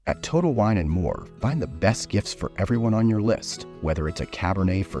At Total Wine & More, find the best gifts for everyone on your list, whether it's a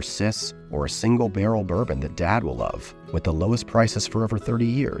Cabernet for Sis or a single barrel bourbon that Dad will love. With the lowest prices for over 30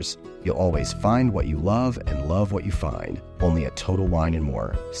 years, you'll always find what you love and love what you find. Only at Total Wine &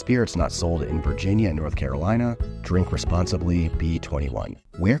 More. Spirits not sold in Virginia and North Carolina. Drink responsibly. Be 21.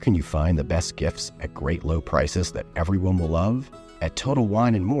 Where can you find the best gifts at great low prices that everyone will love? At Total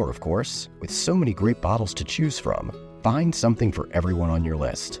Wine & More, of course. With so many great bottles to choose from, find something for everyone on your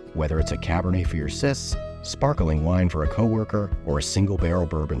list, whether it's a Cabernet for your sis, sparkling wine for a coworker, or a single barrel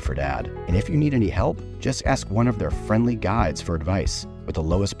bourbon for Dad. And if you need any help, just ask one of their friendly guides for advice. With the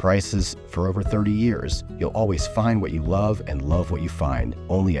lowest prices for over 30 years, you'll always find what you love and love what you find.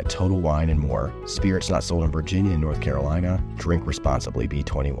 Only at Total Wine & More. Spirits not sold in Virginia and North Carolina. Drink responsibly. Be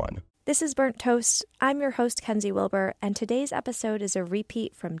 21. This is Burnt Toast. I'm your host, Kenzie Wilbur, and today's episode is a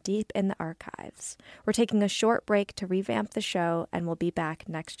repeat from deep in the archives. We're taking a short break to revamp the show, and we'll be back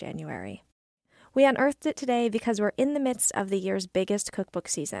next January. We unearthed it today because we're in the midst of the year's biggest cookbook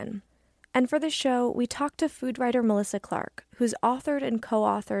season. And for the show, we talked to food writer Melissa Clark, who's authored and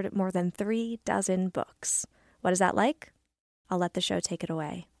co-authored more than 36 books. What is that like? I'll let the show take it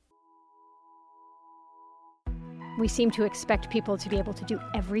away. We seem to expect people to be able to do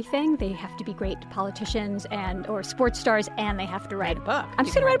everything. They have to be great politicians or sports stars, and they have to write a book. I'm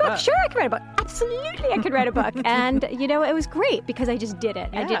just going to write a book. Sure, I can write a book. Absolutely, I could write a book. And, it was great because I just did it.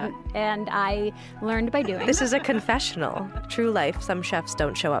 Yeah. I learned by doing. This is a confessional. True life, some chefs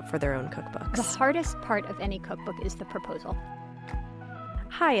don't show up for their own cookbooks. The hardest part of any cookbook is the proposal.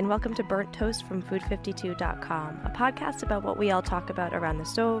 Hi, and welcome to Burnt Toast from Food52.com, a podcast about what we all talk about around the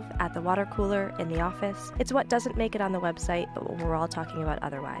stove, at the water cooler, in the office. It's what doesn't make it on the website, but what we're all talking about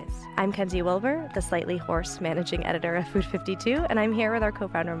otherwise. I'm Kenzie Wilbur, the slightly hoarse managing editor of Food52, and I'm here with our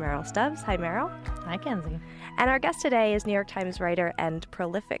co-founder Meryl Stubbs. Hi, Meryl. Hi, Kenzie. And our guest today is New York Times writer and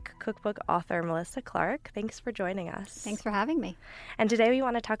prolific cookbook author Melissa Clark. Thanks for joining us. Thanks for having me. And today we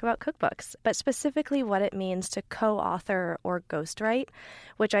want to talk about cookbooks, but specifically what it means to co-author or ghostwrite,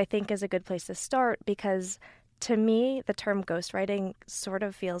 which I think is a good place to start because to me, the term ghostwriting sort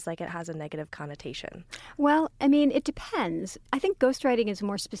of feels like it has a negative connotation. Well, it depends. I think ghostwriting is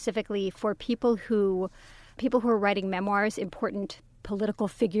more specifically for people who are writing memoirs, important political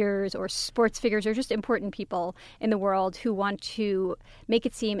figures or sports figures or just important people in the world who want to make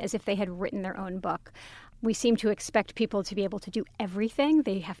it seem as if they had written their own book. We seem to expect people to be able to do everything.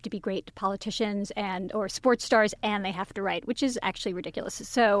 They have to be great politicians or sports stars, and they have to write, which is actually ridiculous.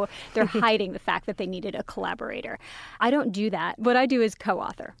 So they're hiding the fact that they needed a collaborator. I don't do that. What I do is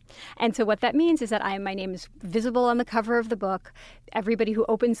co-author. And so what that means is that my name is visible on the cover of the book. Everybody who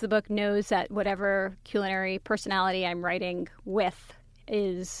opens the book knows that whatever culinary personality I'm writing with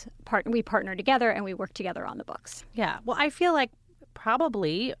we partner together and we work together on the books. Yeah. Well, I feel like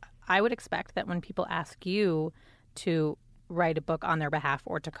probably I would expect that when people ask you to write a book on their behalf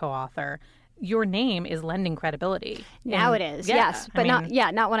or to co-author, your name is lending credibility. Now it is, yes. But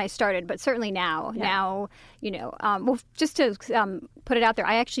not when I started, but certainly now. Yeah. Now, just to put it out there,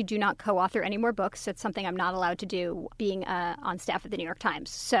 I actually do not co-author any more books. It's something I'm not allowed to do being on staff at the New York Times.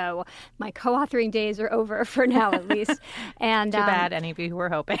 So my co-authoring days are over for now, at least. And Too bad, any of you who were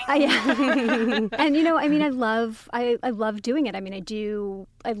hoping. And, I love doing it.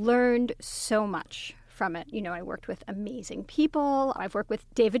 I learned so much from it. I worked with amazing people. I've worked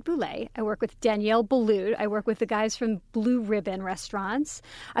with David Bouley. I work with Danielle Boulud. I work with the guys from Blue Ribbon Restaurants.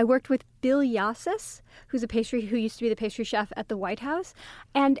 I worked with Bill Yassis, who used to be the pastry chef at the White House.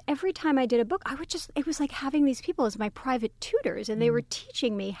 And every time I did a book, it was like having these people as my private tutors, and they were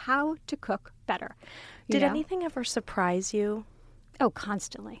teaching me how to cook better. Did anything ever surprise you? Oh,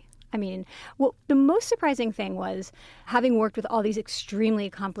 constantly. The most surprising thing was having worked with all these extremely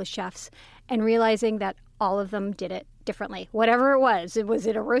accomplished chefs and realizing that all of them did it differently. Whatever it was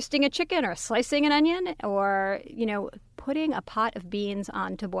it a roasting a chicken or slicing an onion or, putting a pot of beans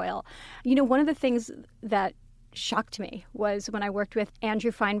on to boil? One of the things that shocked me was when I worked with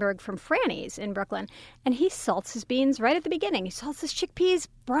Andrew Feinberg from Franny's in Brooklyn, and he salts his beans right at the beginning. He salts his chickpeas,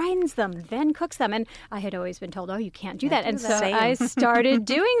 brines them, then cooks them. And I had always been told, you can't do that. And so I started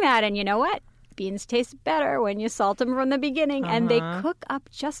doing that. And you know what? Beans taste better when you salt them from the beginning, and they cook up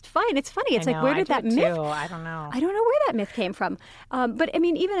just fine. It's funny. It's where did that myth? I don't know. I don't know where that myth came from. But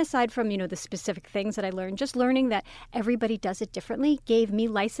even aside from the specific things that I learned, just learning that everybody does it differently gave me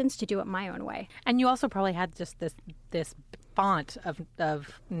license to do it my own way. And you also probably had just this font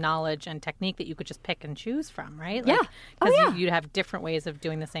of knowledge and technique that you could just pick and choose from, right? Yeah. Because you'd have different ways of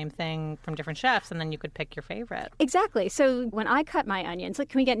doing the same thing from different chefs, and then you could pick your favorite. Exactly. So when I cut my onions,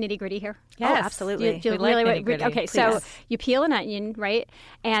 can we get nitty-gritty here? Yes. Oh, absolutely. Do you We like really nitty-gritty. Okay, Please. so you peel an onion, right?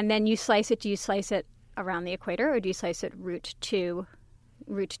 And then you slice it. Do you slice it around the equator, or do you slice it root to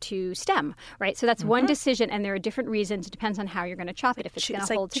stem, right? So that's one decision, and there are different reasons. It depends on how you're going to chop it, if it's going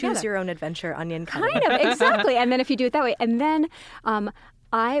to hold together. Choose your own adventure onion cutting. Kind of, exactly. And then if you do it that way, and then it's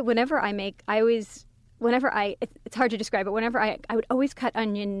hard to describe, but whenever I would always cut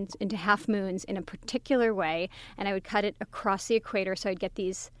onions into half moons in a particular way, and I would cut it across the equator, so I'd get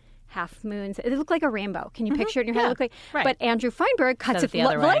these half moons. It looked like a rainbow. Can you picture it in your head? It looked like, right. But Andrew Feinberg cuts it the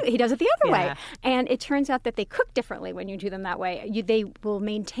other way. He does it the other way. Yeah. And it turns out that they cook differently when you do them that way. They will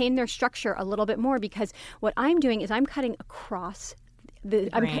maintain their structure a little bit more, because what I'm doing is I'm cutting across the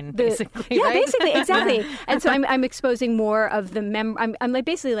grain, basically, yeah, right? basically, exactly. And so I'm exposing more of the I'm like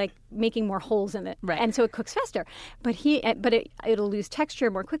basically like making more holes in it, right? And so it cooks faster. But it'll lose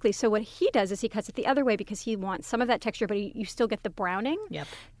texture more quickly. So what he does is he cuts it the other way, because he wants some of that texture, but you still get the browning. Yep.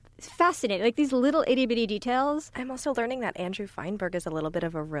 It's fascinating, like these little itty bitty details. I'm also learning that Andrew Feinberg is a little bit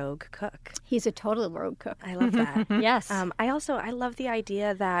of a rogue cook. He's a total rogue cook. I love that. Yes. I love the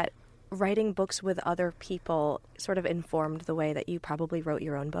idea that writing books with other people sort of informed the way that you probably wrote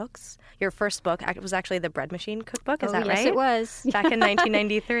your own books. Your first book was actually the Bread Machine Cookbook, is that right? Yes, it was. Back in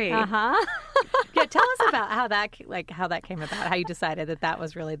 1993. Uh-huh. Yeah, tell us about how that came about, how you decided that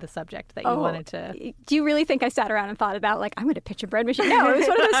was really the subject that you wanted to... Do you really think I sat around and thought about, I'm going to pitch a bread machine? No, it was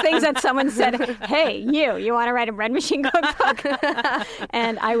one of those things that someone said, hey, you want to write a bread machine cookbook?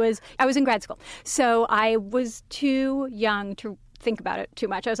 And I was in grad school. So I was too young to think about it too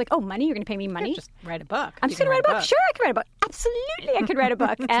much. I was like, oh, money? You're going to pay me money? Just write a book. I'm just going to write a book. Sure, I can write a book. Absolutely, I could write a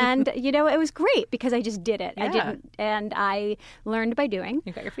book. And, it was great because I just did it. Yeah. And I learned by doing.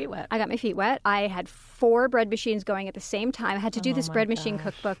 You got your feet wet. I got my feet wet. I had 4 bread machines going at the same time. I had to do this bread machine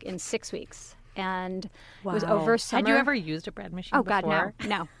cookbook in 6 weeks. And it was over summer. Had you ever used a bread machine before? God,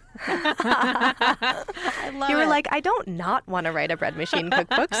 no. I love You were it. like, I don't not want to write a bread machine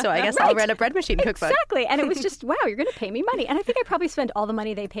cookbook, so I guess I'll write a bread machine cookbook. Exactly. And it was just, wow, you're going to pay me money. And I think I probably spent all the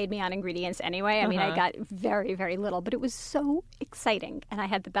money they paid me on ingredients anyway. I mean, I got very, very little, but it was so exciting. And I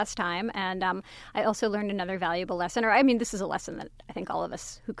had the best time. And I also learned another valuable lesson. This is a lesson that I think all of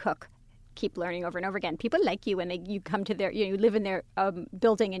us who cook keep learning over and over again. People like you when you come to you live in their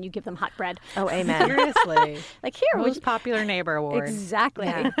building and you give them hot bread. Oh, amen. Seriously. Like, here. Most popular neighbor award. Exactly.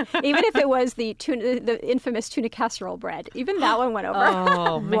 Yeah. Even if it was the infamous tuna casserole bread, even that one went over.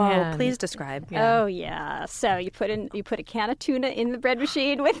 Oh, man. Whoa, please describe. Yeah. Oh, yeah. So you put a can of tuna in the bread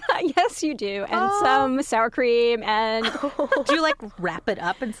machine with, yes, you do, and some sour cream and... Do you, wrap it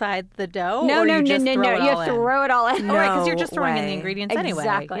up inside the dough? No. You You throw it all in. Oh, right, because you're just throwing in the ingredients anyway.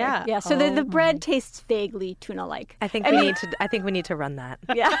 Exactly. Yeah. So the bread tastes vaguely tuna-like. I think we need to run that.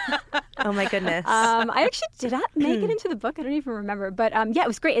 Yeah. Oh my goodness. I actually did not make it into the book. I don't even remember. But it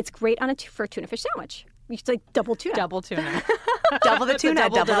was great. It's great for a tuna fish sandwich. It's like double tuna. Double tuna. Double the tuna,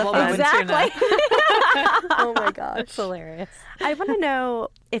 double the fun. Exactly. Oh my gosh. That's hilarious. I want to know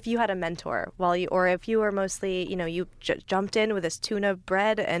if you had a mentor or if you were mostly, you jumped in with this tuna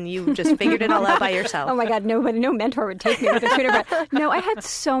bread and you just figured it all out by yourself. Oh my God, no mentor would take me with a tuna bread. No, I had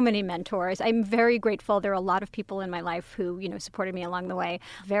so many mentors. I'm very grateful. There are a lot of people in my life who, supported me along the way.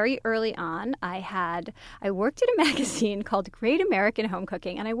 Very early on, I worked at a magazine called Great American Home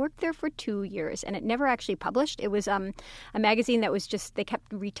Cooking, and I worked there for 2 years, and it never actually published. It was a magazine that was they kept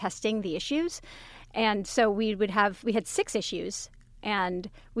retesting the issues. And so we had 6 issues, and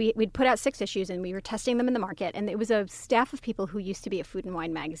we'd put out 6 issues, and we were testing them in the market. And it was a staff of people who used to be at Food and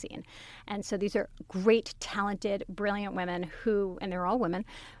Wine magazine. And so these are great, talented, brilliant women and they're all women,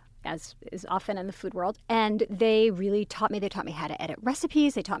 as is often in the food world. And they really taught me. They taught me how to edit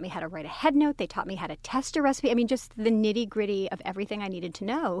recipes. They taught me how to write a head note. They taught me how to test a recipe. I mean, just the nitty-gritty of everything I needed to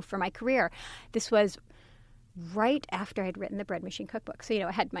know for my career. This was right after I'd written the Bread Machine Cookbook. So,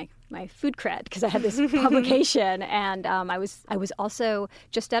 I had my food cred because I had this publication. And I was also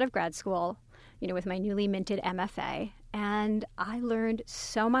just out of grad school, with my newly minted MFA. And I learned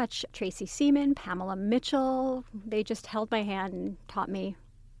so much. Tracy Seaman, Pamela Mitchell, they just held my hand and taught me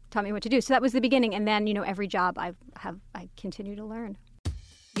what to do. So that was the beginning. And then, every job I continue to learn.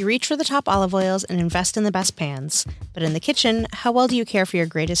 You reach for the top olive oils and invest in the best pans. But in the kitchen, how well do you care for your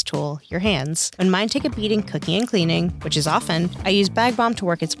greatest tool, your hands? When mine take a beating cooking and cleaning, which is often, I use Bag Balm to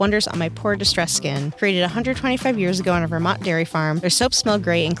work its wonders on my poor, distressed skin. Created 125 years ago on a Vermont dairy farm, their soaps smell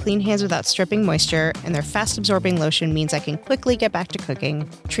great and clean hands without stripping moisture, and their fast-absorbing lotion means I can quickly get back to cooking.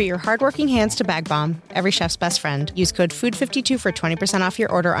 Treat your hardworking hands to Bag Balm, every chef's best friend. Use code FOOD52 for 20% off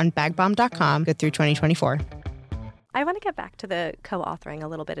your order on bagbalm.com, good through 2024. I want to get back to the co-authoring a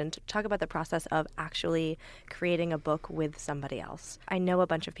little bit and talk about the process of actually creating a book with somebody else. I know a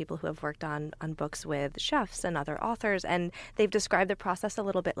bunch of people who have worked on books with chefs and other authors, and they've described the process a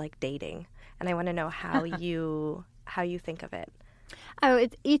little bit like dating. And I want to know how you think of it. Oh,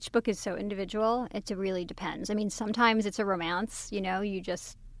 each book is so individual. It really depends. I mean, sometimes it's a romance. You know, you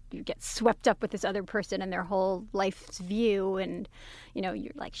get swept up with this other person and their whole life's view, and you're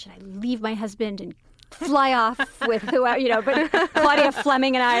like, should I leave my husband and fly off with whoever, but Claudia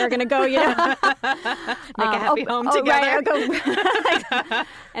Fleming and I are going to go, make a happy home together. Right,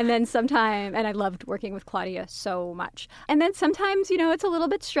 and then sometime, and I loved working with Claudia so much. And then sometimes, it's a little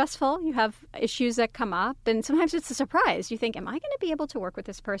bit stressful. You have issues that come up, and sometimes it's a surprise. You think, am I going to be able to work with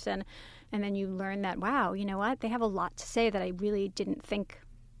this person? And then you learn that, wow, you know what? They have a lot to say that I really didn't think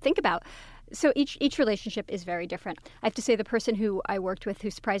about. So each relationship is very different. I have to say the person who I worked with who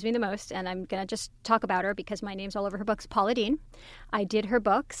surprised me the most, and I'm going to just talk about her because my name's all over her books, Paula Deen. I did her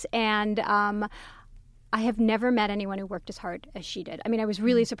books, and I have never met anyone who worked as hard as she did. I mean, I was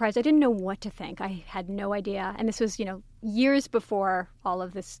really surprised. I didn't know what to think. I had no idea. And this was, years before all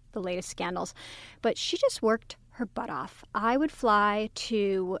of this, the latest scandals. But she just worked her butt off. I would fly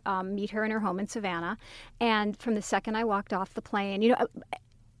to meet her in her home in Savannah, and from the second I walked off the plane,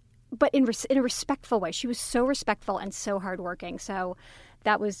 but in a respectful way. She was so respectful and so hardworking. So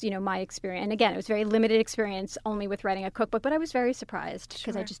that was, my experience. And again, it was very limited experience only with writing a cookbook, but I was very surprised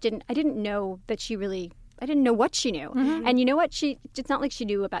because I didn't know that I didn't know what she knew. Mm-hmm. And you know what? It's not like she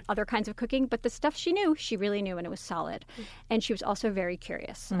knew about other kinds of cooking, but the stuff she knew, she really knew, and it was solid. Mm-hmm. And she was also very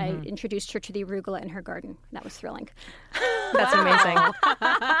curious. Mm-hmm. I introduced her to the arugula in her garden. That was thrilling. That's amazing.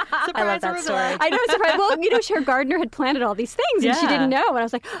 I love that story. I know, surprise. Well, her gardener had planted all these things, and she didn't know. And I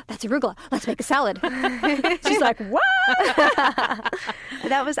was like, oh, that's arugula. Let's make a salad. She's like, what?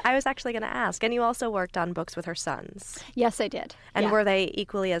 I was actually going to ask. And you also worked on books with her sons. Yes, I did. And were they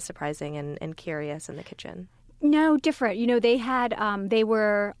equally as surprising and curious in the kitchen? No, different. They had, they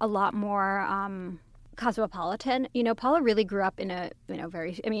were a lot more cosmopolitan. Paula really grew up in a,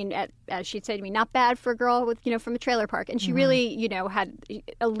 very, as she'd say to me, not bad for a girl with, from a trailer park. And she really, had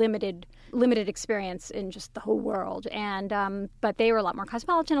a limited experience in just the whole world. And, but they were a lot more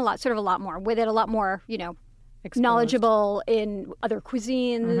cosmopolitan, a lot more with it, a lot more, exposed. Knowledgeable in other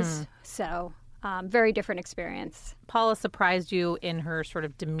cuisines. Mm-hmm. So very different experience. Paula surprised you in her sort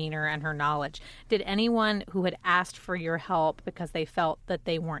of demeanor and her knowledge. Did anyone who had asked for your help because they felt that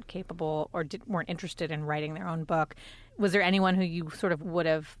they weren't capable or weren't interested in writing their own book, was there anyone who you sort of would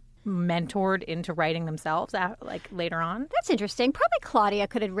have mentored into writing themselves like later on? That's interesting. Probably Claudia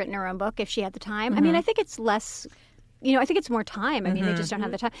could have written her own book if she had the time. Mm-hmm. I think it's less... I think it's more time. They just don't have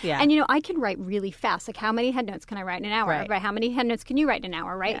the time. Yeah. And, I can write really fast. Like, how many headnotes can I write in an hour? Right. How many headnotes can you write in an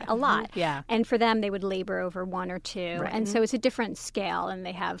hour? Right? Yeah. A lot. Yeah. And for them, they would labor over one or two. Right. And so it's a different scale. And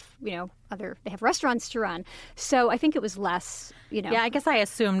they have, they have restaurants to run. So I think it was less, Yeah, I guess I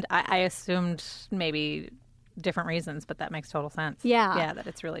assumed maybe different reasons, but that makes total sense. Yeah. Yeah, that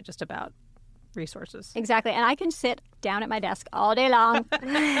it's really just about resources. Exactly. And I can sit down at my desk all day long.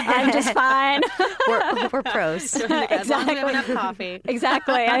 I'm just fine. We're pros. Exactly. As long as we have enough coffee.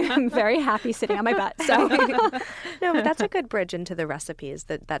 Exactly. I'm very happy sitting on my butt. So no, but that's a good bridge into the recipes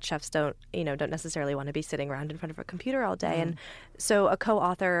that chefs don't necessarily want to be sitting around in front of a computer all day. And so a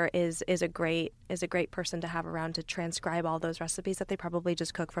co-author is a great person to have around to transcribe all those recipes that they probably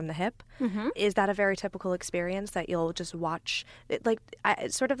just cook from the hip. Mm-hmm. Is that a very typical experience that you'll just watch?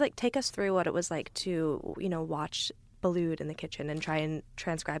 Take us through what it was like to watch Boulud in the kitchen and try and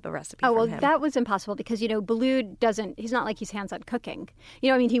transcribe a recipe from him. That was impossible because, Boulud he's not like he's hands-on cooking.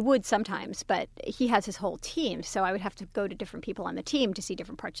 He would sometimes, but he has his whole team. So I would have to go to different people on the team to see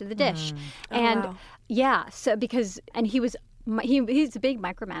different parts of the dish. So he's a big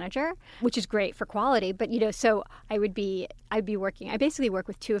micromanager, which is great for quality. But, so I'd be working. I basically work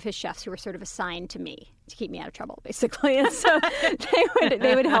with two of his chefs who were sort of assigned to me to keep me out of trouble, basically. And so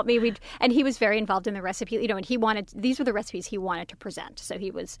they would help me. And he was very involved in the recipe, and these were the recipes he wanted to present. So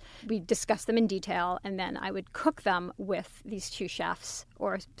we discussed them in detail, and then I would cook them with these two chefs,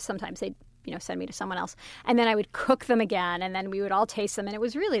 or sometimes send me to someone else. And then I would cook them again, and then we would all taste them. And it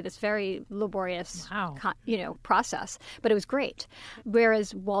was really this very laborious, process. But it was great.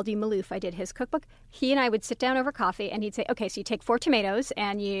 Whereas Waldy Maloof, I did his cookbook. He and I would sit down over coffee, and he'd say, okay, so you take 4 tomatoes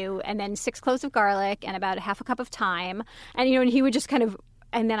and then 6 cloves of garlic and about half a cup of thyme. And, and he would just kind of,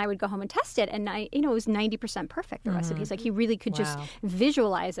 and then I would go home and test it. And it was 90% perfect, the recipe. He's like, he really could just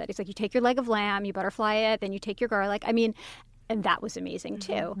visualize it. He's like, you take your leg of lamb, you butterfly it, then you take your garlic. I mean, and that was amazing,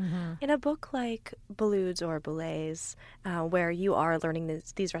 too. In a book like Boulud's or Boulez, where you are learning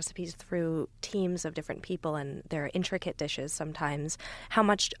these recipes through teams of different people and their intricate dishes sometimes, how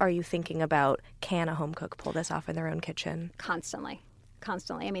much are you thinking about, can a home cook pull this off in their own kitchen? Constantly.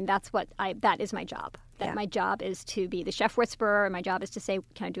 I mean, that is my job. My job is to be the chef whisperer. My job is to say,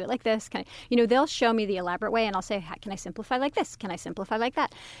 can I do it like this? Can I, they'll show me the elaborate way, and I'll say, can I simplify like this? Can I simplify like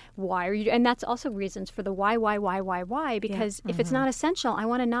that? Why are you? And that's also reasons for the why? Because if it's not essential, I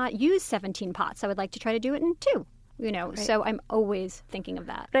want to not use 17 pots. I would like to try to do it in 2. Right. So I'm always thinking of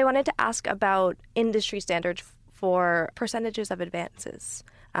that. But I wanted to ask about industry standards for percentages of advances.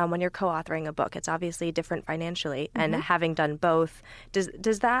 When you're co-authoring a book, it's obviously different financially, and having done both,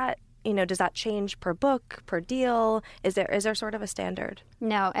 does that change per book, per deal? Is there sort of a standard?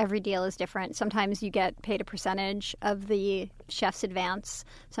 No, every deal is different. Sometimes you get paid a percentage of the chef's advance.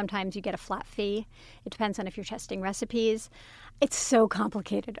 Sometimes you get a flat fee. It depends on if you're testing recipes. It's so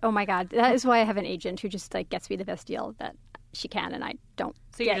complicated. Oh my God, that is why I have an agent who just gets me the best deal that she can, and I don't.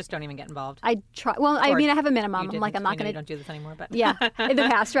 So you just don't even get involved? I try. Well, I mean, I have a minimum. I'm like, I'm not going to. You don't do this anymore, but yeah, in the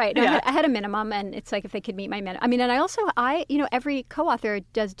past, right? No, I had a minimum, and it's like if they could meet my minimum. I mean, and I also, every co-author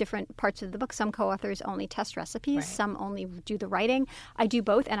does different parts of the book. Some co-authors only test recipes. Right. Some only do the writing. I do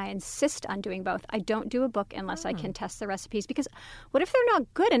both, and I insist on doing both. I don't do a book unless I can test the recipes, because what if they're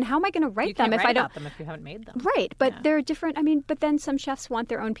not good, and how am I going to write them if I don't? About them if you haven't made them. Right, but they're different. I mean, but then some chefs want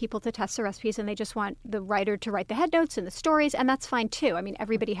their own people to test the recipes, and they just want the writer to write the head notes and the stories, and that's fine too. I mean,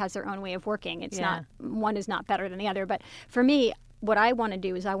 everybody has their own way of working. It's not, one is not better than the other. But for me, what I want to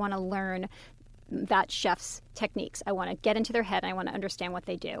do is I want to learn that chef's techniques. I want to get into their head, and I want to understand what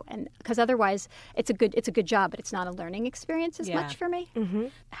they do. And because otherwise it's a good job, but it's not a learning experience as much for me. Mm-hmm.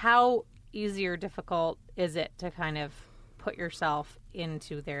 How easy or difficult is it to kind of put yourself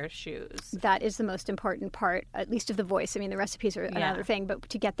into their shoes? That is the most important part, at least of the voice. I mean, the recipes are another thing, but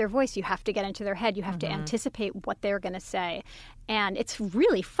to get their voice, you have to get into their head. You have to anticipate what they're going to say. And it's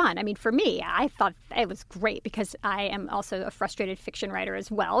really fun. I mean, for me, I thought it was great because I am also a frustrated fiction writer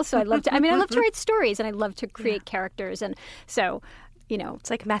as well. So I love to write stories, and I love to create characters. And so, it's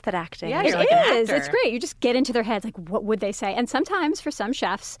like method acting. Yeah, it like an is. actor. It's great. You just get into their heads, like, what would they say? And sometimes for some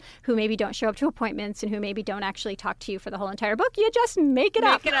chefs who maybe don't show up to appointments and who maybe don't actually talk to you for the whole entire book, you just make it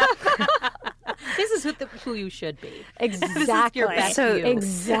up. This is who you should be. Exactly. This is your best you.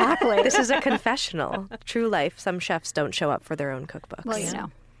 Exactly. This is a confessional. True life. Some chefs don't show up for their own cookbooks. Well, you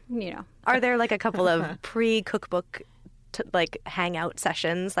know. Are there like a couple of pre-cookbook hangout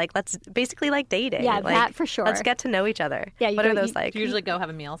sessions, let's basically dating? Yeah, that for sure. Let's get to know each other. Yeah, what are those like? Do you usually go have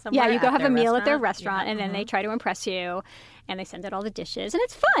a meal somewhere? Yeah, you go have a meal at their restaurant, restaurant, and then they try to impress you, and they send out all the dishes, and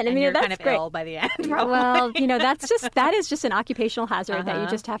it's fun. I mean, you're that's kind of great. ill by the end. Well, that is just an occupational hazard that you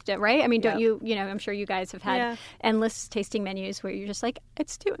just have to, right? I mean, don't you? I'm sure you guys have had endless tasting menus where you're just like,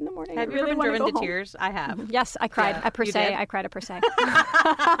 it's 2 a.m. Have you ever been driven to tears? I have. Yes, I cried at per You se. did? I cried at per se.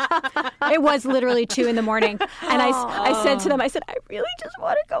 It was literally 2 a.m, and I said to them, I said, I really just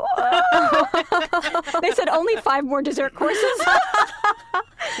want to go home. They said, only 5 more dessert courses.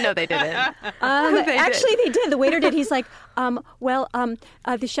 No, they didn't. Actually, they did. The waiter did. He's like,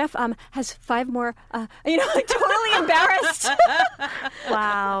 the chef has 5 more. Totally embarrassed.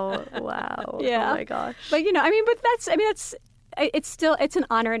 Wow. Yeah. Oh my gosh. But it's an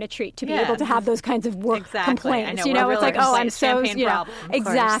honor and a treat to be able to have those kinds of work complaints. I know, it's like, I'm so problem.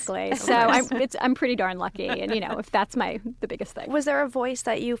 Exactly. So I'm pretty darn lucky, and if that's the biggest thing. Was there a voice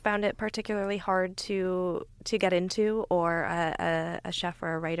that you found it particularly hard to get into, or a chef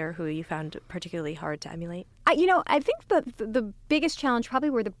or a writer who you found particularly hard to emulate? I think the biggest challenge probably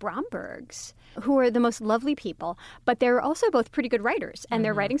were the Brombergs, who are the most lovely people, but they're also both pretty good writers, and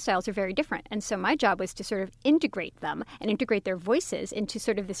their writing styles are very different. And so my job was to sort of integrate them and integrate their voices into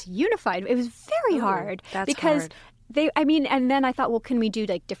sort of this unified. It was very hard because hard. And then I thought, well, can we do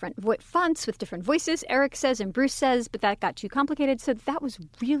different fonts with different voices? Eric says and Bruce says, but that got too complicated. So that was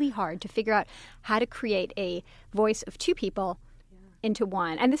really hard to figure out how to create a voice of 2 people into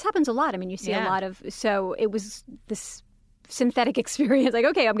one. And this happens a lot. I mean, you see a lot of, so it was this synthetic experience. Like,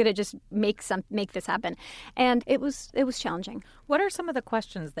 okay, I'm going to just make this happen. And it was challenging. What are some of the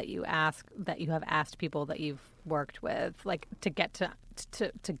questions that you have asked people that you've worked with, like to get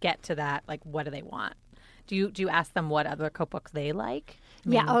to that, like what do they want? Do you ask them what other cookbooks they like?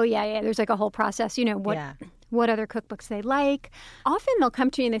 Yeah. Oh, yeah. There's like a whole process. What other cookbooks they like. Often they'll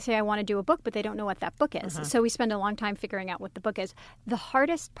come to me and they say, I want to do a book, but they don't know what that book is. So we spend a long time figuring out what the book is. The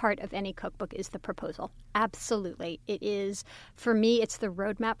hardest part of any cookbook is the proposal. Absolutely. It is. For me, it's the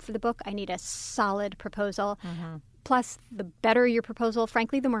roadmap for the book. I need a solid proposal. Plus, the better your proposal,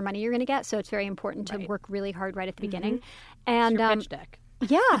 frankly, the more money you're going to get. So it's very important to work really hard right at the beginning. And it's your pitch deck.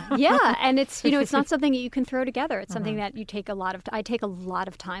 Yeah. And it's, it's not something that you can throw together. It's something that I take a lot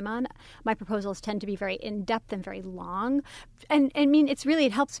of time on. My proposals tend to be very in-depth and very long. And I mean,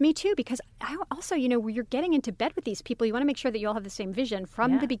 it helps me too, because I also, when you're getting into bed with these people, you want to make sure that you all have the same vision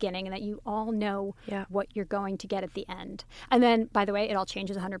from the beginning and that you all know what you're going to get at the end. And then, by the way, it all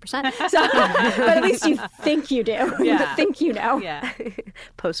changes 100%. So, but at least you think you do. You think you know. Yeah.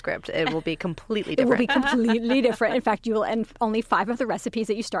 Postscript, it will be completely It different. will be completely different. In fact, and only 5 of the recipes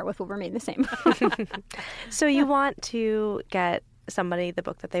that you start with will remain the same. So you want to get somebody the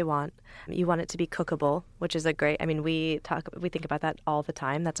book that they want. You want it to be cookable, which is we think about that all the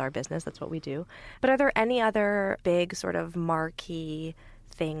time. That's our business. That's what we do. But are there any other big sort of marquee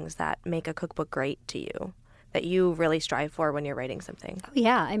things that make a cookbook great to you, that you really strive for when you're writing something?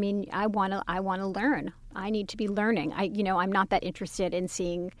 Yeah, I mean, I want to learn. I need to be learning. I'm not that interested in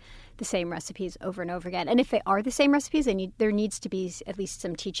seeing the same recipes over and over again. And if they are the same recipes, there needs to be at least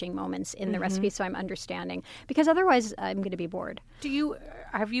some teaching moments in the recipe, so I'm understanding. Because otherwise, I'm going to be bored.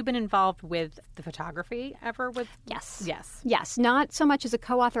 Have you been involved with the photography ever? Yes. Not so much as a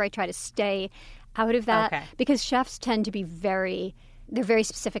co-author. I try to stay out of that because chefs tend to be they're very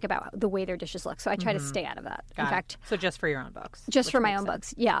specific about the way their dishes look. So I try to stay out of that. In fact, so just for your own books? Just for my own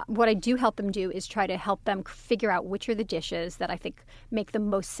books, yeah. What I do help them do is try to help them figure out which are the dishes that I think make the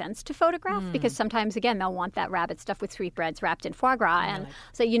most sense to photograph. Because sometimes, again, they'll want that rabbit stuffed with sweetbreads wrapped in foie gras. And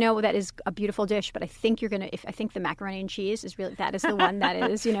so, that is a beautiful dish, but I think I think the macaroni and cheese is really, that is the one that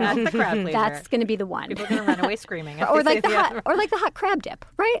is, that's the crowd pleaser. That's going to be the one. People are going to run away screaming. or like the hot crab dip,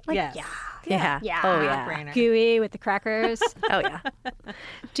 right? Like, yes. Yeah. Oh, yeah. Brainer. Gooey with the crackers. Oh, yeah.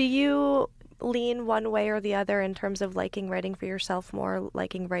 Do you lean one way or the other in terms of liking writing for yourself more,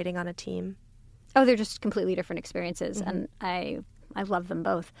 liking writing on a team? Oh, they're just completely different experiences, and I love them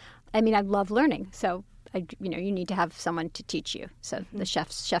both. I mean, I love learning, so you need to have someone to teach you. So the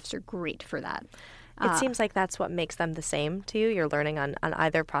chefs are great for that. It seems like that's what makes them the same to you. You're learning on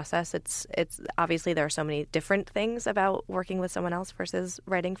either process. It's obviously there are so many different things about working with someone else versus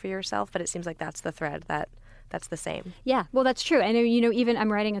writing for yourself, but it seems like that's the thread that's the same. Yeah, well, that's true. And, even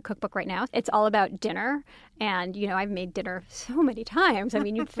I'm writing a cookbook right now. It's all about dinner. And, I've made dinner so many times. I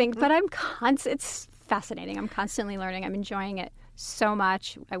mean, you'd think, but it's fascinating. I'm constantly learning. I'm enjoying it so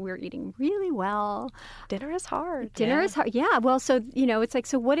much. We're eating really well. Dinner is hard. Dinner is hard. Yeah. Well, so, it's like,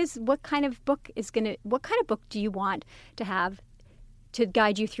 so what kind of book do you want to have to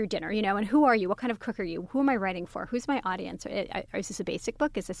guide you through dinner, and who are you? What kind of cook are you? Who am I writing for? Who's my audience? Is this a basic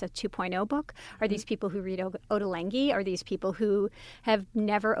book? Is this a 2.0 book? Are these people who read Ottolenghi? Are these people who have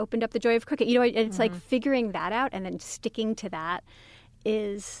never opened up the joy of cooking? It's like figuring that out and then sticking to that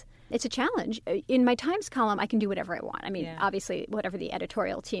it's a challenge. In my Times column, I can do whatever I want. I mean, obviously, whatever the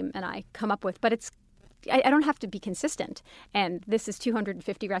editorial team and I come up with, but I don't have to be consistent. And this is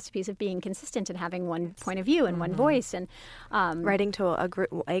 250 recipes of being consistent and having one point of view and one voice and writing to a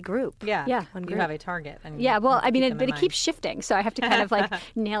group. Yeah. You have a target. And it keeps shifting. So I have to kind of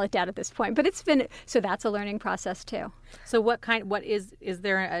nail it down at this point. But that's a learning process too. So is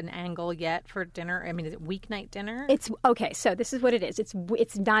there an angle yet for dinner? I mean, is it weeknight dinner? It's okay. So this is what it is.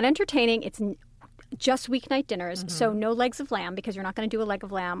 It's not entertaining. It's just weeknight dinners, so no legs of lamb, because you're not going to do a leg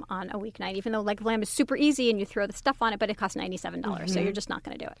of lamb on a weeknight, even though leg of lamb is super easy and you throw the stuff on it, but it costs $97, so you're just not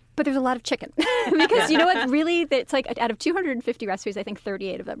going to do it. But there's a lot of chicken, because you know what, really, it's like out of 250 recipes, I think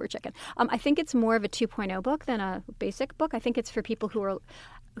 38 of them are chicken. I think it's more of a 2.0 book than a basic book. I think it's for people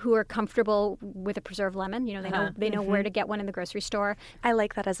who are comfortable with a preserved lemon. They know where to get one in the grocery store. I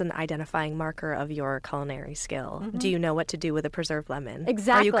like that as an identifying marker of your culinary skill. Do you know what to do with a preserved lemon?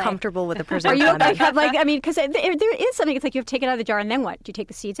 Exactly. Are you comfortable with a preserved lemon? Because there is something. It's like you have to take it out of the jar, and then what? Do you take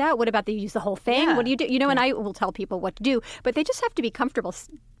the seeds out? What about you use the whole thing? Yeah. What do you do? And I will tell people what to do, but they just have to be comfortable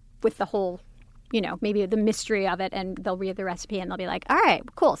with the whole maybe the mystery of it, and they'll read the recipe and they'll be like, all right,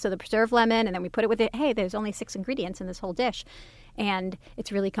 cool. So the preserved lemon, and then we put it with it. Hey, there's only 6 ingredients in this whole dish. And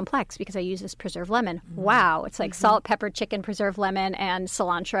it's really complex because I use this preserved lemon. Wow. It's like salt, pepper, chicken, preserved lemon, and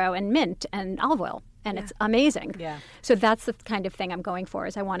cilantro and mint and olive oil. And it's amazing. Yeah. So that's the kind of thing I'm going for,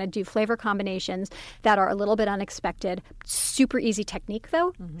 is I want to do flavor combinations that are a little bit unexpected. Super easy technique,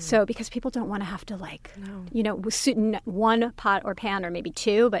 though. So because people don't want to have to one pot or pan or maybe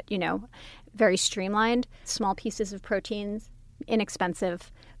 2, but, very streamlined, small pieces of proteins, inexpensive,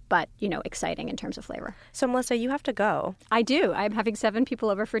 but, exciting in terms of flavor. So, Melissa, you have to go. I do. I'm having 7 people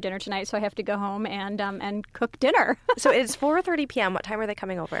over for dinner tonight, so I have to go home and cook dinner. So it's 4:30 p.m. What time are they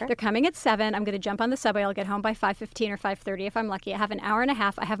coming over? They're coming at 7. I'm going to jump on the subway. I'll get home by 5:15 or 5:30 if I'm lucky. I have an hour and a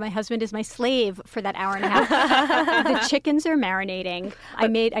half. I have my husband as my slave for that hour and a half. The chickens are marinating.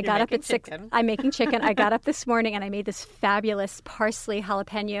 I got up at 6. I'm making chicken. I got up this morning and I made this fabulous parsley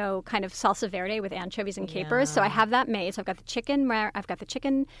jalapeno kind of salsa verde with anchovies and capers. So I have that made. So I've got the chicken. I've got the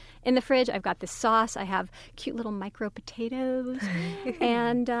chicken in the fridge. I've got this sauce. I have cute little micro potatoes,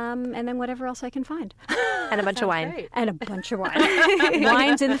 and then whatever else I can find, and a bunch of wine. Great. And a bunch of wine.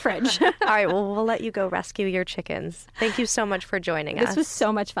 Wine's in the fridge. All right. Well, we'll let you go rescue your chickens. Thank you so much for joining us. This was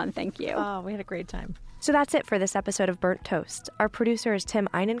so much fun. Thank you. Oh, we had a great time. So that's it for this episode of Burnt Toast. Our producer is Tim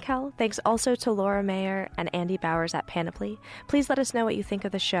Einenkel. Thanks also to Laura Mayer and Andy Bowers at Panoply. Please let us know what you think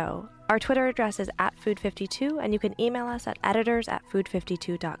of the show. Our Twitter address is @Food52, and you can email us at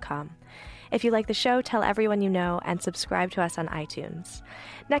editors@food52.com. If you like the show, tell everyone you know and subscribe to us on iTunes.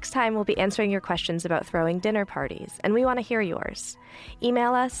 Next time, we'll be answering your questions about throwing dinner parties, and we want to hear yours.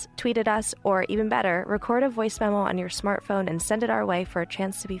 Email us, tweet at us, or even better, record a voice memo on your smartphone and send it our way for a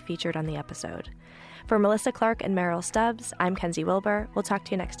chance to be featured on the episode. For Melissa Clark and Meryl Stubbs, I'm Kenzie Wilbur. We'll talk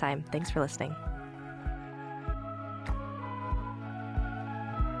to you next time. Thanks for listening.